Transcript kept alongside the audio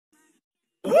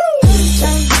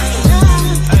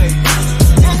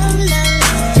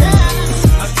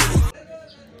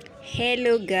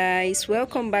Hello guys,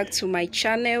 welcome back to my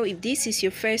channel. If this is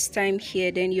your first time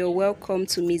here, then you're welcome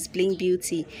to Misblink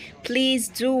Beauty. Please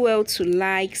do well to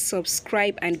like,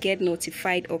 subscribe and get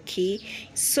notified, okay?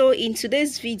 So in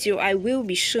today's video I will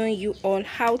be showing you all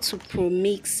how to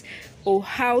pro-mix or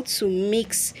how to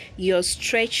mix your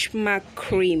stretch mark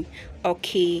cream.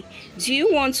 Okay, do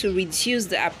you want to reduce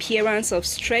the appearance of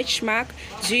stretch mark?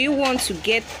 Do you want to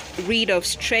get rid of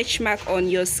stretch mark on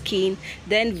your skin?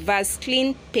 Then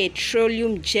Vaseline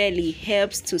petroleum jelly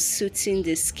helps to soothe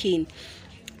the skin.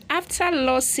 After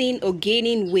losing or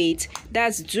gaining weight,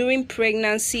 that's during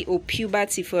pregnancy or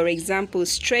puberty, for example,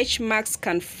 stretch marks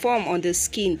can form on the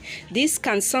skin. This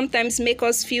can sometimes make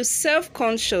us feel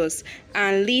self-conscious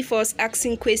and leave us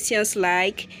asking questions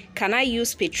like, can I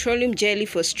use petroleum jelly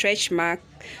for stretch mark?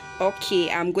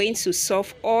 Okay, I'm going to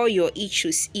solve all your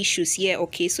issues here.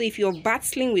 Okay, so if you're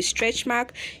battling with stretch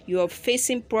mark, you're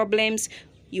facing problems,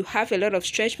 you have a lot of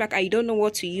stretch mark, I don't know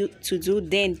what to do,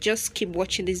 then just keep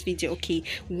watching this video. Okay,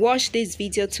 watch this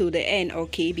video till the end,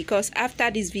 okay, because after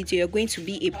this video you're going to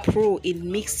be a pro in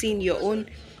mixing your own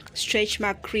stretch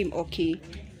mark cream. Okay,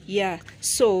 yeah,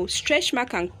 so stretch mark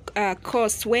can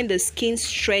cause when the skin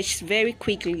stretches very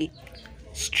quickly.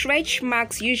 Stretch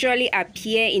marks usually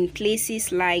appear in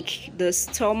places like the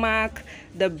stomach,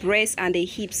 the breast and the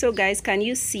hip. So guys, can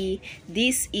you see,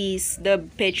 this is the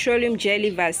petroleum jelly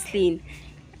Vaseline.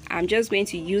 I'm just going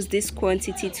to use this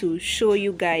quantity to show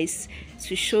you guys,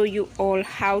 to show you all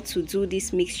how to do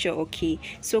this mixture. Okay,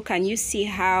 so can you see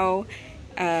how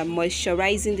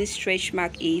moisturizing this stretch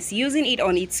mark is? Using it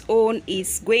on its own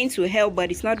is going to help,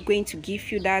 but it's not going to give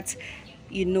you that,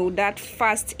 you know, that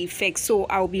fast effect. So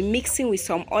I'll be mixing with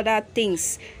some other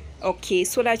things, okay,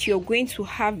 so that you're going to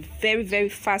have very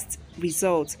fast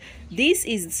results. This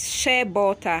is shea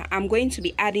butter. I'm going to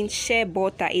be adding shea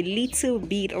butter, a little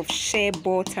bit of shea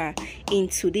butter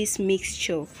into this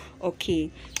mixture. Okay,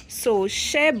 so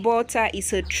shea butter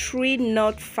is a tree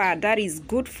nut fat that is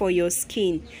good for your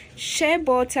skin. Shea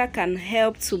butter can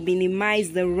help to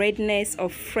minimize the redness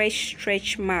of fresh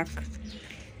stretch mark.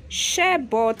 Shea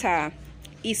butter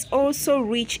is also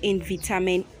rich in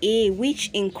vitamin A, which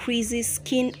increases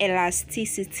skin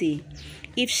elasticity.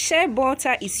 If shea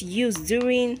butter is used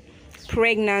during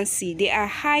pregnancy, there are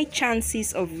high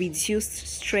chances of reduced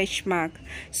stretch mark.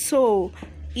 So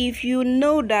if you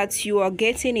know that you are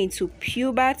getting into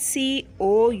puberty,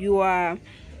 or you are,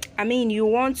 you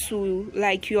want to,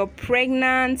 like, you're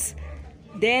pregnant,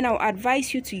 then I'll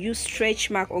advise you to use stretch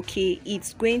mark. Okay,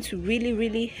 it's going to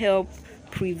really help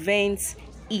prevent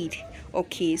it.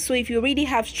 Okay, so if you already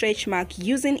have stretch mark,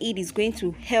 using it is going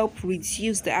to help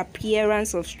reduce the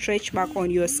appearance of stretch mark on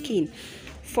your skin.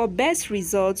 For best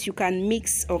results, you can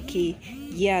mix. Okay,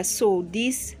 yeah, so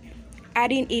this,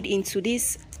 adding it into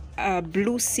this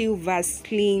blue seal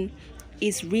Vaseline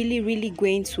is really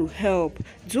going to help.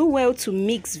 Do well to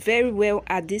mix very well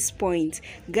at this point.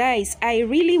 Guys, I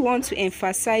really want to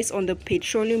emphasize on the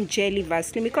petroleum jelly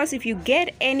Vaseline, because if you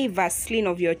get any Vaseline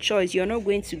of your choice, you're not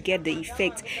going to get the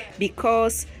effect,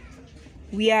 because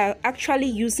we are actually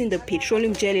using the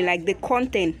petroleum jelly, like the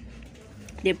content.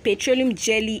 The petroleum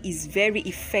jelly is very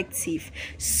effective.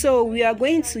 So we are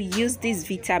going to use this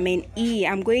vitamin E.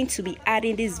 I'm going to be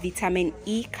adding this vitamin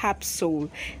E capsule.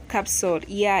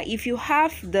 Yeah, if you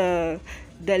have the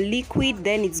liquid,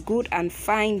 then it's good and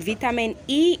fine. Vitamin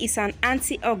E is an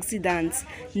antioxidant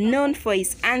known for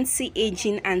its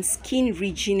anti-aging and skin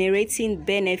regenerating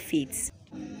benefits.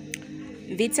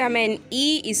 Vitamin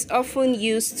E is often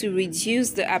used to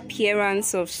reduce the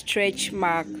appearance of stretch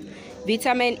mark.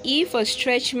 Vitamin E for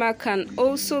stretch mark can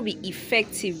also be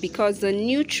effective because the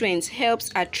nutrient helps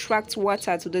attract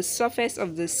water to the surface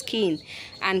of the skin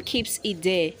and keeps it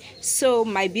there. So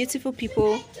my beautiful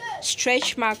people,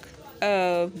 stretch mark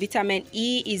vitamin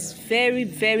E is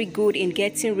very good in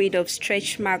getting rid of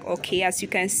stretch mark. Okay, as you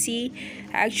can see,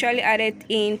 I actually added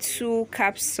in 2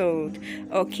 capsules.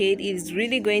 Okay, it is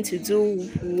really going to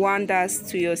do wonders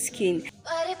to your skin.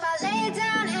 But if I lay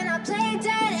down and I play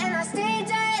dead and I stay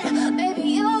dead, maybe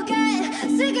you'll get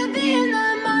sick of being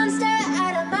the monster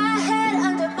out of my head,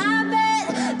 under my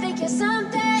bed, thinking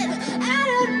something out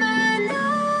of my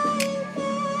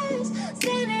nightmares,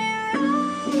 standing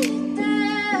right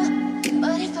there.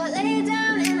 But if I lay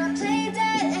down and I play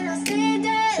dead and I stay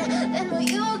dead, then will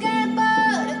you get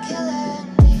bored of killing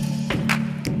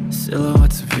me?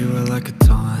 Silhouettes of you are like a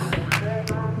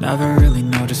taunt. Never really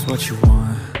know just what you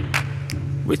want.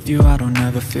 With you I don't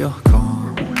ever feel calm.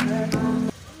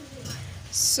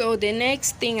 So the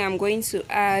next thing I'm going to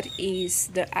add is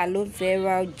the aloe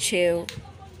vera gel.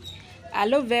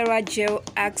 Aloe vera gel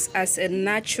acts as a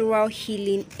natural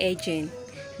healing agent.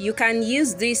 You can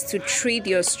use this to treat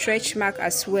your stretch mark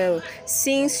as well,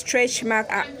 since stretch mark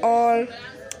are a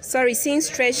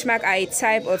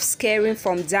type of scarring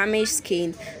from damaged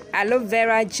skin. Aloe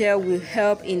vera gel will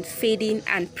help in fading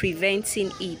and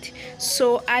preventing it.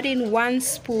 So adding 1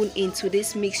 spoon into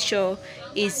this mixture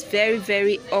is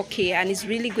very okay, and it's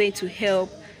really going to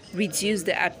help reduce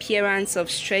the appearance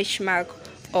of stretch mark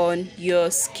on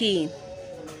your skin.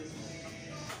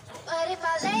 But if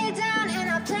I lay down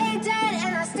and I play dead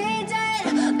and I stay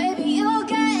dead, maybe you'll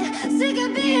get sick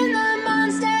of being the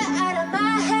monster out of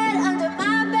my head, under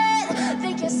my bed.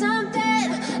 Think you're something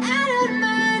out of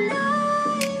my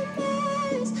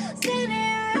nightmares,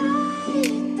 standing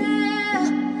right there.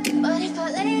 But if I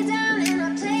lay down and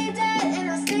I play dead and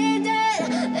I stay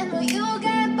dead, then will you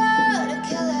get bored of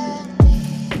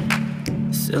killing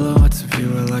me? Silhouettes of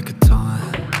you are like a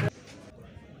taunt.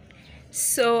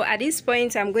 So at this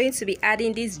point, I'm going to be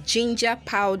adding this ginger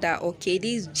powder. Okay,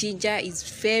 this ginger is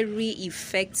very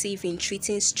effective in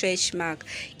treating stretch mark.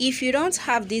 If you don't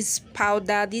have this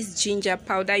powder, this ginger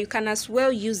powder, you can as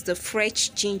well use the fresh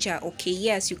ginger. Okay,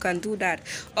 yes, you can do that.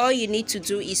 All you need to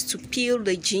do is to peel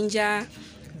the ginger,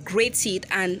 grate it,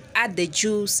 and add the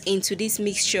juice into this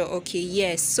mixture. Okay,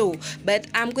 yes. So but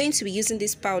I'm going to be using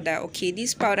this powder. Okay,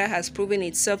 this powder has proven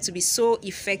itself to be so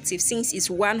effective since it's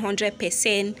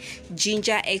 100%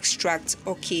 ginger extract.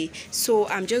 Okay, so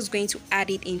I'm just going to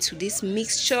add it into this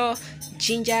mixture.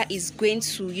 Ginger is going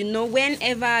to,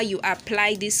 whenever you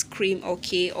apply this cream,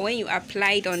 okay, or when you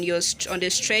apply it on the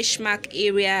stretch mark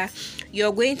area,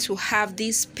 you're going to have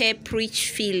this pepperish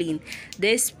feeling.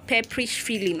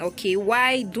 Okay,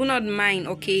 why? Do not mind.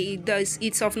 Okay,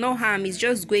 it's of no harm. It's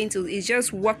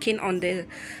just working on the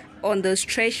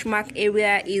stretch mark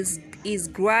area, is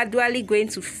gradually going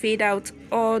to fade out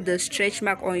all the stretch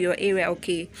mark on your area,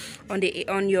 okay,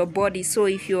 on your body. So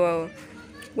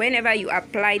whenever you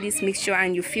apply this mixture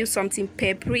and you feel something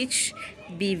pepperish,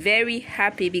 be very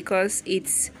happy because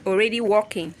it's already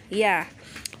working. Yeah,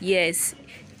 yes.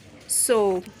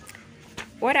 So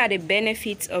what are the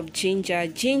benefits of ginger?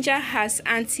 Ginger has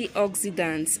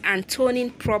antioxidants and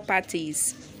toning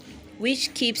properties,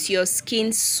 which keeps your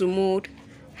skin smooth,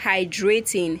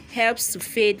 hydrating,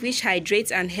 which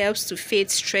hydrates and helps to fade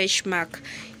stretch mark.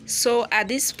 So at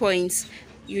this point,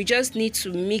 you just need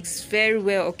to mix very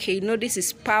well. Okay, this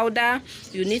is powder.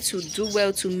 You need to do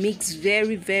well to mix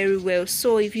very well.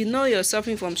 So if you're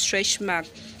suffering from stretch mark,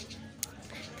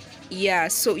 yeah,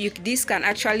 so this can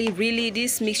actually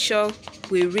this mixture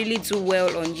will really do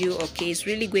well on you. Okay, it's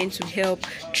really going to help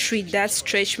treat that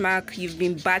stretch mark you've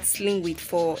been battling with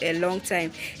for a long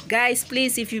time. Guys,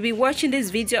 please, if you've been watching this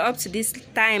video up to this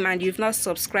time and you've not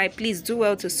subscribed, please do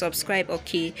well to subscribe.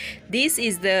 Okay, this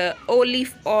is the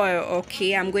olive oil.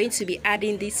 Okay, I'm going to be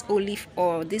adding this olive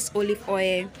oil. This olive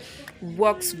oil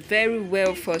works very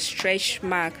well for stretch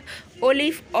mark.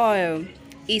 Olive oil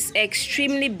is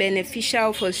extremely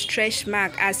beneficial for stretch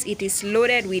mark as it is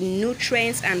loaded with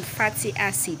nutrients and fatty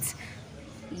acids.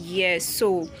 Yes,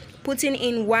 so putting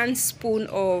in 1 spoon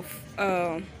of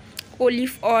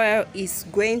olive oil is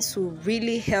going to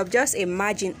really help. Just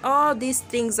imagine all these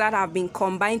things that have been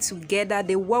combined together,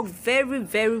 they work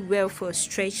very well for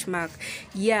stretch mark.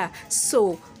 Yeah,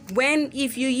 so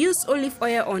if you use olive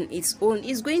oil on its own,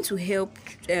 it's going to help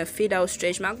fade out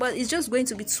stretch mark, but it's just going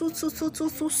to be too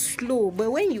slow.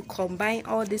 But when you combine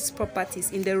all these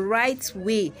properties in the right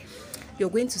way, you're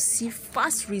going to see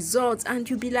fast results, and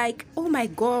you'll be like, oh my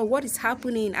god, what is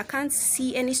happening? I can't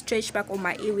see any stretch mark on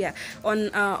my area, on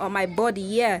my body.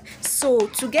 Yeah, so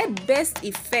to get best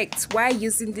effects while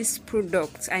using this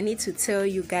product, I need to tell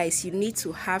you guys, you need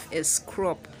to have a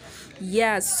scrub.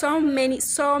 Yeah, so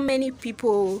many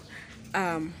people